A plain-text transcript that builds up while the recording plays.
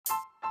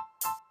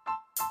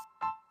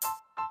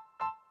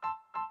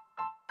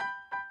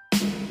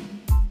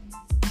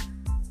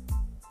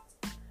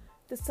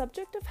The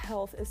subject of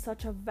health is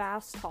such a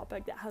vast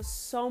topic that has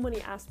so many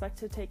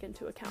aspects to take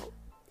into account.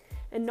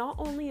 And not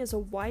only is a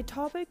wide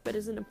topic, but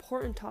is an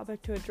important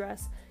topic to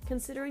address,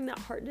 considering that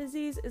heart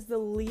disease is the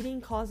leading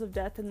cause of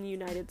death in the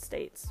United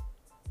States.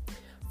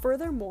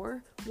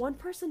 Furthermore, one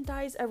person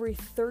dies every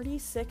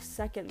 36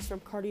 seconds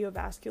from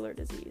cardiovascular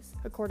disease,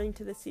 according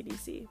to the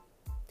CDC.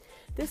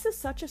 This is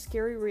such a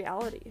scary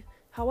reality.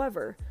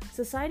 However,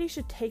 society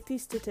should take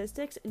these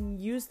statistics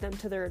and use them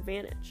to their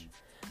advantage.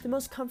 The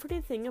most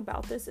comforting thing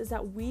about this is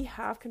that we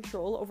have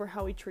control over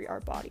how we treat our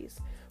bodies.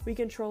 We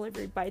control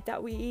every bite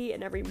that we eat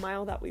and every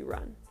mile that we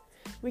run.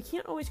 We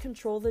can't always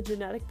control the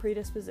genetic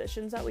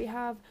predispositions that we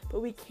have,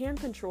 but we can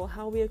control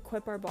how we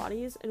equip our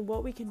bodies and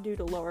what we can do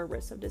to lower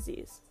risk of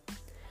disease.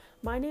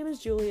 My name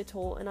is Julia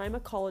Towle, and I'm a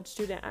college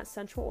student at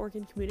Central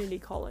Oregon Community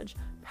College,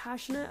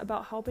 passionate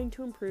about helping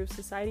to improve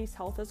society's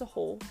health as a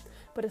whole,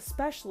 but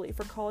especially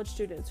for college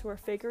students who are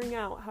figuring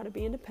out how to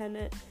be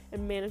independent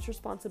and manage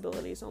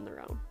responsibilities on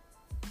their own.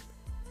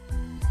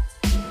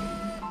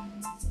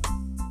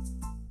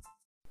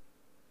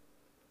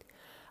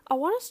 I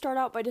want to start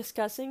out by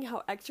discussing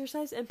how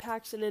exercise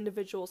impacts an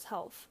individual's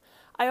health.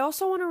 I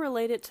also want to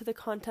relate it to the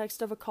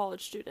context of a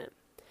college student.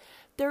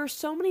 There are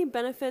so many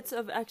benefits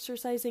of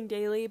exercising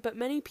daily, but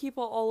many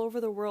people all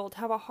over the world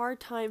have a hard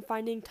time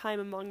finding time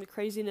among the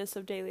craziness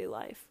of daily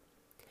life.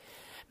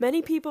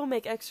 Many people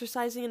make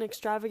exercising an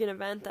extravagant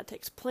event that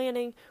takes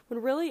planning,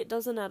 when really it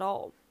doesn't at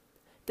all.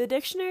 The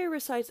dictionary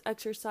recites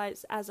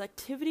exercise as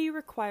activity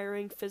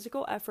requiring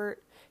physical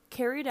effort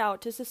carried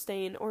out to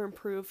sustain or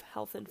improve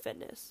health and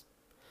fitness.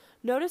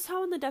 Notice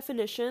how in the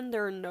definition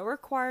there are no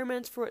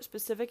requirements for what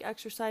specific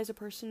exercise a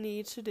person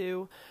needs to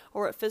do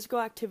or what physical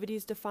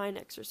activities define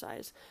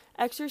exercise.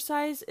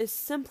 Exercise is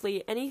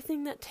simply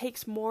anything that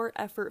takes more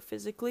effort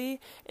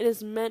physically and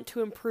is meant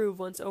to improve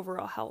one's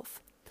overall health.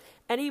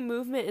 Any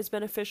movement is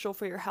beneficial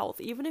for your health,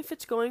 even if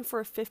it's going for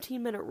a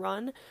 15-minute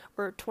run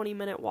or a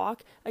 20-minute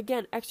walk.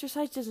 Again,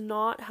 exercise does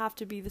not have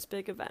to be this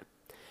big event.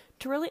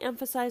 To really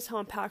emphasize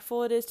how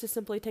impactful it is to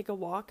simply take a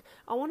walk,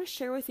 I want to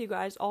share with you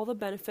guys all the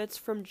benefits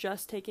from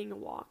just taking a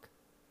walk.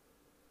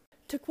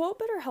 To quote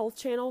Better Health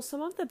Channel,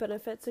 some of the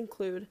benefits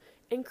include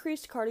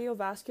increased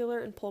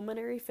cardiovascular and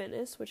pulmonary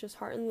fitness, which is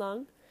heart and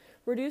lung,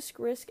 reduced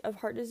risk of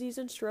heart disease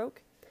and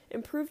stroke,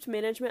 improved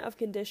management of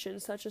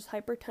conditions such as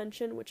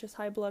hypertension, which is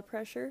high blood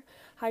pressure,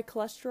 high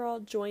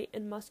cholesterol, joint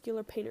and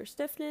muscular pain or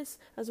stiffness,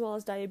 as well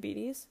as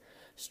diabetes,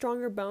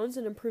 stronger bones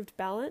and improved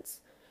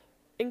balance,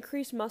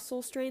 increased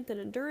muscle strength and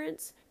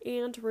endurance,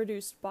 and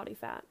reduced body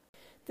fat.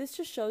 This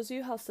just shows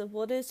you how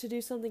simple it is to do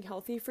something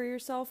healthy for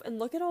yourself, and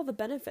look at all the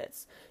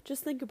benefits.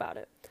 Just think about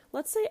it.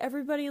 Let's say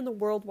everybody in the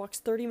world walks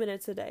 30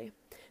 minutes a day.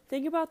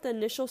 Think about the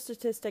initial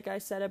statistic I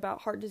said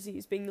about heart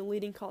disease being the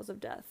leading cause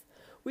of death.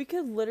 We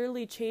could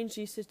literally change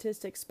these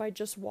statistics by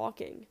just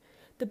walking.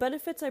 The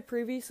benefits I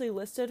previously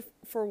listed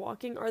for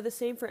walking are the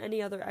same for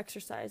any other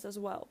exercise as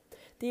well.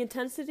 The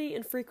intensity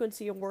and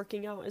frequency of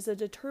working out is a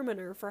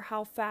determiner for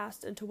how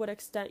fast and to what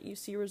extent you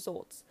see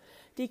results.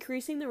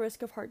 Decreasing the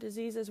risk of heart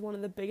disease is one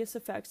of the biggest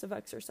effects of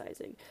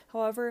exercising.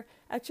 However,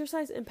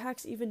 exercise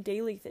impacts even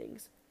daily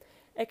things.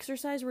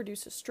 Exercise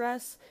reduces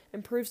stress,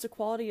 improves the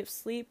quality of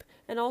sleep,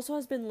 and also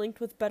has been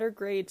linked with better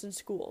grades in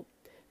school.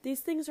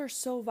 These things are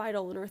so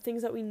vital and are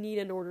things that we need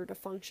in order to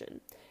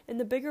function. In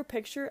the bigger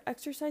picture,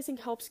 exercising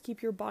helps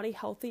keep your body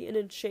healthy and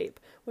in shape,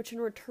 which in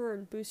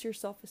return boosts your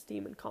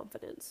self-esteem and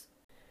confidence.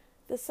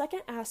 The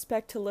second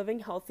aspect to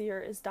living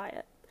healthier is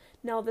diet.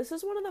 Now, this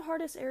is one of the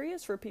hardest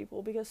areas for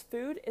people because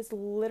food is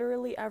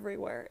literally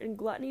everywhere and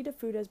gluttony to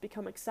food has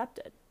become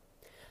accepted.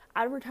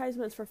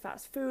 Advertisements for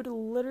fast food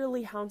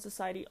literally hound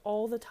society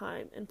all the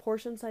time, and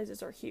portion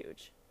sizes are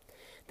huge.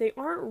 They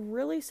aren't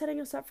really setting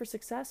us up for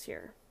success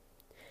here.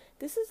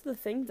 This is the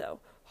thing though,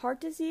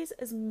 heart disease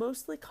is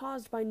mostly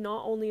caused by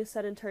not only a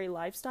sedentary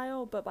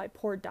lifestyle, but by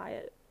poor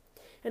diet.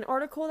 An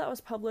article that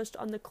was published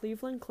on the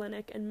Cleveland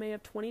Clinic in May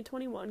of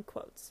 2021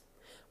 quotes,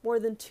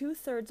 "More than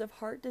 2/3 of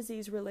heart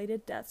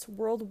disease-related deaths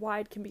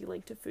worldwide can be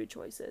linked to food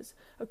choices,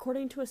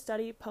 according to a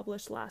study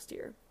published last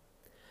year."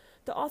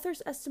 The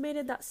authors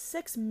estimated that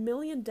 6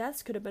 million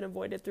deaths could have been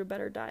avoided through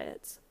better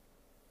diets.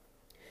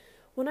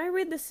 When I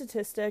read this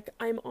statistic,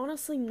 I'm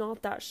honestly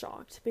not that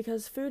shocked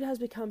because food has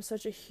become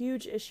such a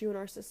huge issue in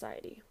our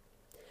society.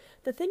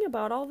 The thing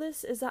about all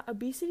this is that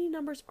obesity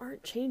numbers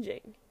aren't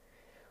changing.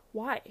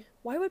 Why?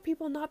 Why would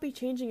people not be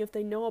changing if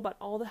they know about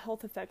all the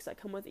health effects that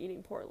come with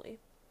eating poorly?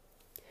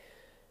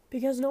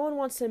 Because no one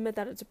wants to admit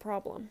that it's a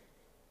problem.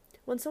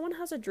 When someone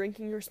has a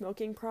drinking or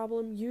smoking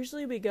problem,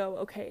 usually we go,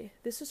 okay,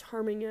 this is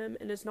harming them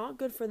and it's not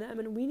good for them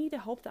and we need to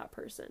help that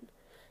person.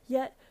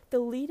 Yet, the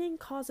leading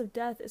cause of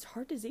death is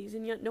heart disease,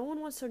 and yet no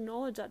one wants to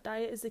acknowledge that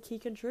diet is the key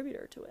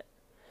contributor to it.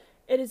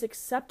 It is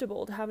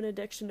acceptable to have an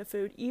addiction to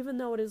food, even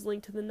though it is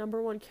linked to the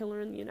 #1 killer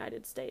in the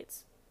United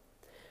States.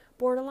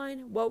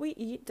 Borderline, what we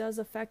eat does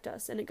affect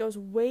us, and it goes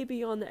way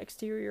beyond the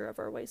exterior of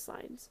our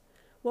waistlines.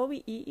 What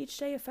we eat each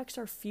day affects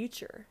our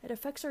future. It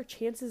affects our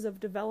chances of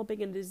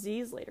developing a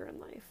disease later in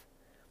life.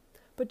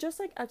 But just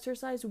like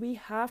exercise, we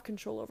have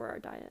control over our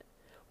diet.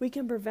 We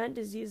can prevent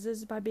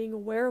diseases by being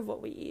aware of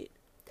what we eat.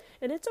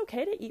 And it's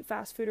okay to eat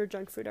fast food or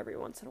junk food every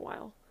once in a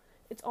while.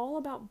 It's all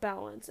about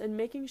balance and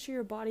making sure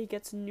your body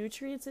gets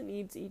nutrients it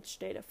needs each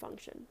day to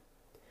function.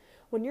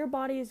 When your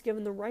body is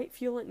given the right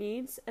fuel it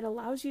needs, it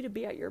allows you to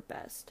be at your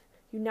best.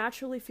 You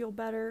naturally feel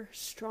better,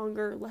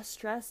 stronger, less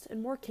stressed,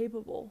 and more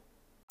capable.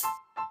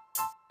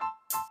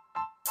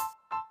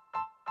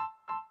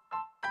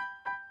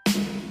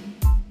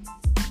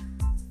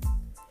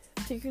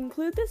 To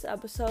conclude this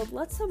episode,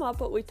 let's sum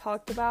up what we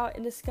talked about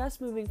and discuss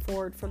moving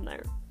forward from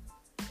there.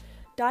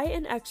 Diet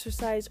and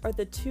exercise are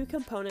the two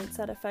components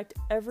that affect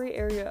every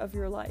area of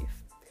your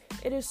life.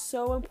 It is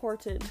so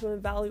important to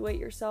evaluate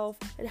yourself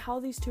and how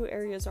these two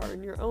areas are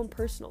in your own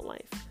personal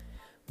life.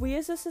 We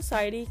as a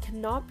society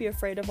cannot be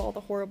afraid of all the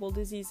horrible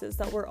diseases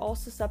that we're all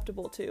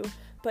susceptible to,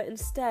 but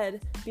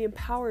instead be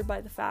empowered by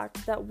the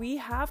fact that we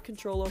have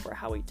control over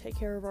how we take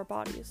care of our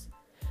bodies.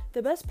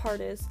 The best part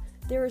is,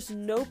 there is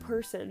no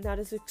person that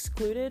is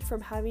excluded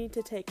from having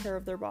to take care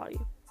of their body.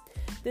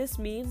 This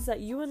means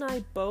that you and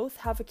I both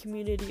have a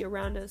community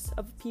around us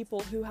of people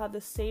who have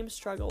the same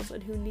struggles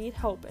and who need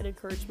help and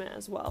encouragement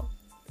as well.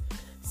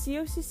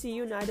 COCC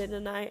United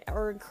and I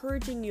are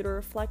encouraging you to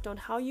reflect on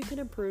how you can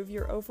improve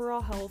your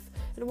overall health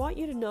and want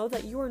you to know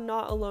that you are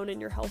not alone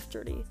in your health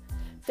journey.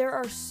 There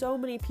are so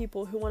many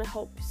people who want to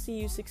help see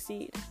you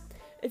succeed.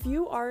 If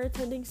you are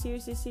attending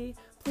COCC,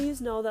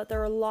 please know that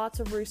there are lots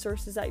of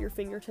resources at your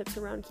fingertips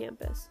around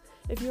campus.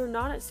 If you are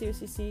not at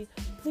COCC,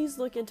 please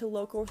look into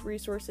local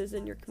resources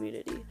in your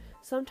community.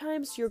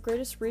 Sometimes your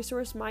greatest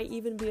resource might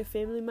even be a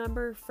family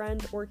member,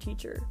 friend, or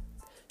teacher.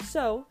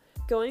 So,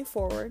 going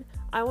forward,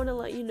 I want to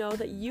let you know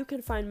that you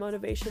can find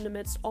motivation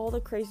amidst all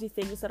the crazy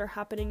things that are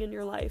happening in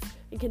your life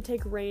and can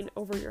take reign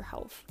over your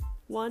health,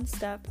 one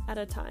step at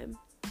a time.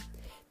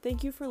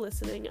 Thank you for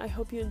listening. I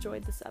hope you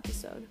enjoyed this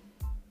episode.